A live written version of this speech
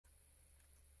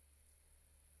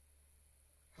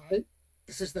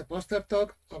This is the poster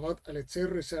talk about Elixir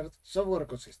Research Software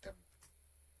Ecosystem.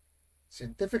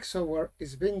 Scientific software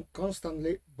is being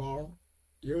constantly born,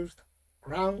 used,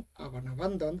 grown, and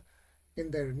abandoned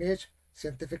in their niche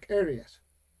scientific areas,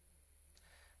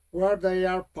 where they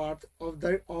are part of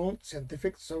their own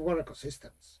scientific software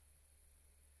ecosystems.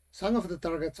 Some of the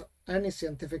targets of any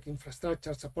scientific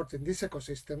infrastructure supporting these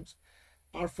ecosystems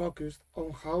are focused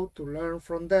on how to learn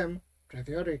from them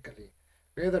periodically,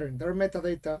 gathering their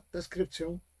metadata,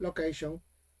 description, location,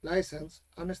 license,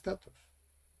 and status.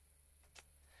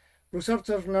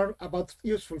 Researchers learn about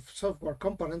useful software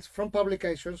components from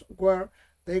publications where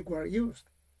they were used.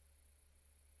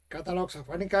 Catalogs of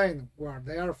any kind where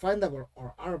they are findable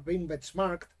or are being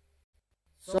benchmarked,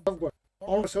 software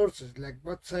on resources like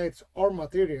websites or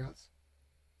materials,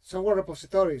 software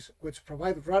repositories which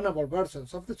provide runnable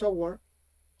versions of the software,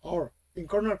 or, in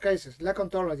corner cases like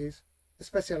ontologies,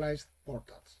 specialized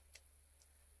portals.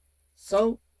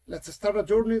 So, let's start a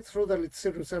journey through the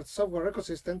Elixir Research Software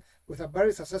Ecosystem with a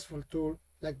very successful tool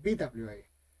like BWA.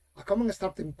 A common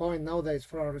starting point nowadays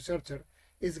for a researcher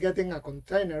is getting a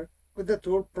container with the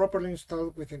tool properly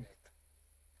installed within it.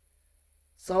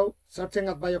 So, searching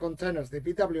at biocontainers the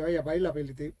BWA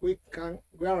availability, we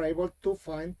are able to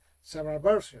find several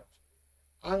versions,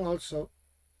 and also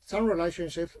some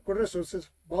relationships with resources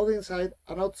both inside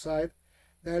and outside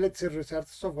the Elixir Research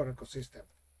Software Ecosystem.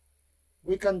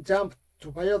 We can jump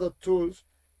to bio.tools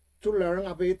to learn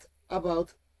a bit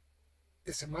about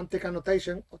the semantic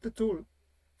annotation of the tool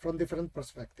from different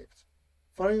perspectives.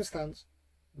 For instance,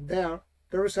 there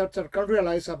the researcher can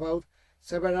realize about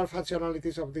several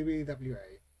functionalities of the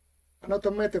BWA. An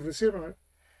automated receiver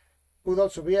would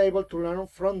also be able to learn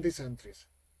from these entries,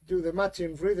 due to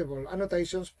matching readable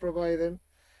annotations provided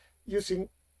using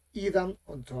EDAN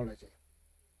ontology.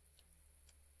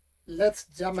 Let's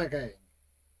jump again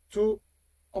to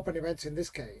open events in this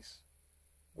case,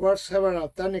 where several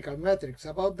technical metrics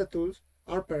about the tools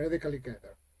are periodically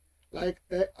gathered, like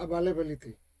the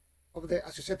availability of the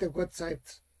associated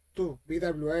websites to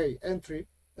BWA entry,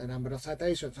 the number of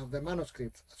citations of the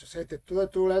manuscripts associated to the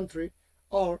tool entry,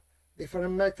 or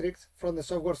different metrics from the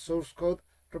software source code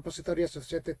repository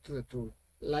associated to the tool,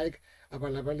 like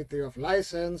availability of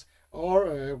license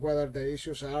or whether the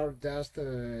issues are just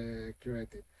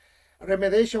curated.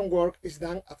 Remediation work is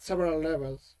done at several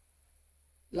levels,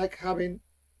 like having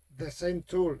the same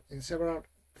tool in several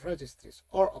registries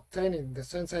or obtaining the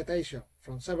same citation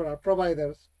from several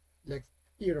providers like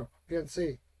Europe,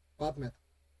 PNC, PubMed,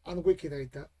 and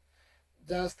Wikidata,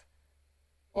 just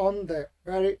on the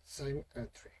very same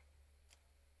entry.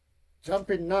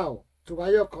 Jumping now to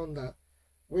Bioconda,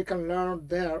 we can learn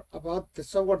there about the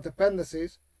software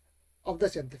dependencies of the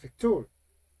scientific tool.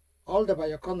 All the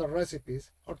Bioconda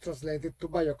recipes are translated to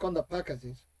Bioconda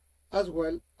packages, as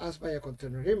well as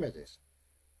biocontainer images,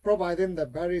 providing the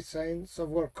very same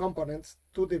software components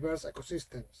to diverse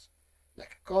ecosystems,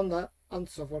 like Conda and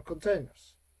software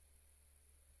containers.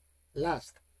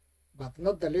 Last, but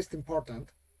not the least important,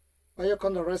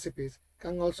 Bioconda recipes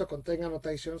can also contain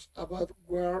annotations about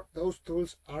where those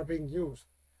tools are being used,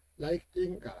 like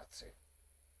in Galaxy.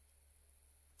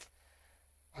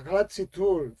 A Galaxy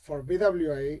tool for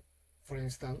BWA, for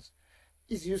instance,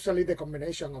 is usually the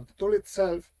combination of the tool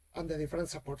itself and the different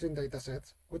supporting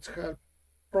datasets, which help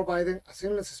providing a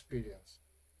seamless experience.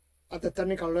 At the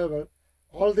technical level,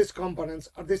 all these components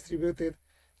are distributed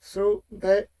through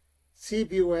the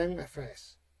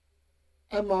CVUNFS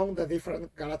among the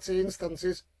different Galaxy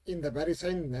instances in the very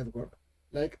same network,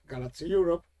 like Galaxy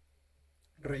Europe,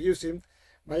 reusing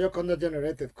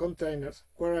Bioconda-generated containers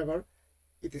wherever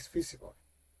it is feasible.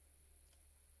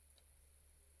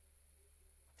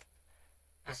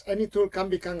 As any tool can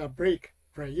become a brick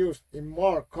reused in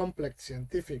more complex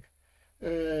scientific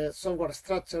software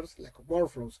structures like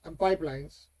workflows and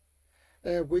pipelines,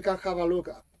 we can have a look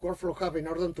at Workflow Hub in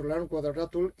order to learn whether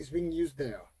that tool is being used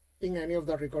there in any of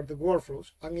the recorded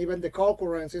workflows, and even the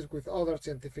co-occurrences with other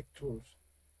scientific tools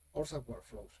or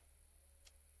sub-workflows.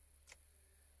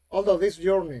 Although this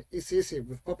journey is easy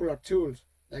with popular tools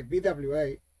like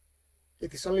BWA,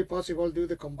 it is only possible due to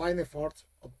the combined efforts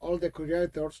of all the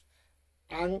curators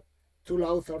and tool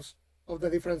authors of the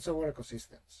different software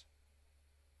ecosystems.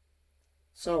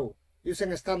 So,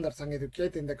 using standards and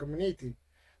educating the community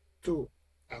to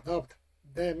adopt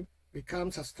them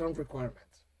becomes a strong requirement.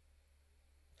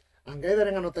 And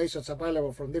gathering annotations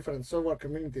available from different software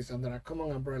communities under a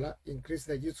common umbrella increase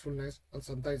the usefulness and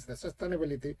sometimes the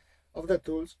sustainability of the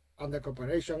tools and the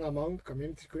cooperation among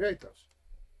community curators.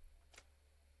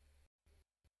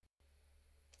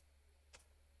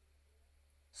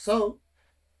 So,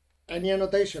 Any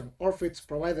annotation or feeds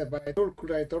provided by tool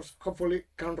curators hopefully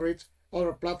can reach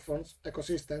other platforms,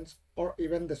 ecosystems, or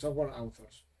even the software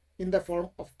authors, in the form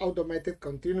of automated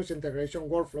continuous integration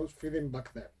workflows feeding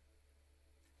back them.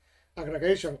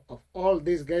 Aggregation of all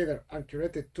these gathered and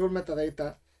curated tool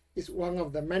metadata is one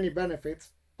of the many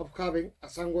benefits of having a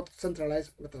somewhat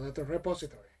centralized metadata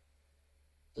repository.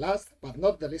 Last but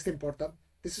not the least important,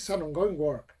 this is an ongoing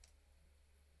work.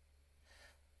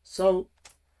 So,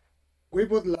 we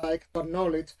would like to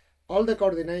acknowledge all the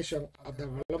coordination and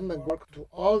development work to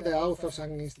all the authors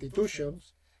and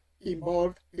institutions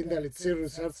involved in the Elixir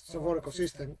Research Software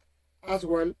Ecosystem, as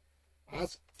well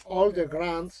as all the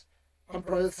grants and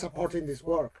projects supporting this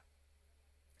work.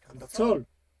 And that's all.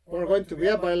 We're going to be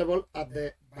available at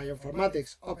the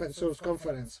Bioinformatics Open Source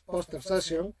Conference poster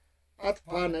session at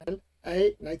panel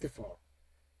A94.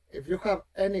 If you have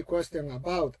any question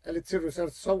about Elixir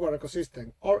Research Software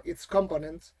Ecosystem or its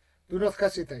components, do not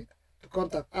hesitate to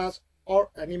contact us or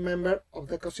any member of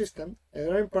the ecosystem,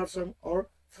 either in person or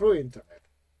through internet.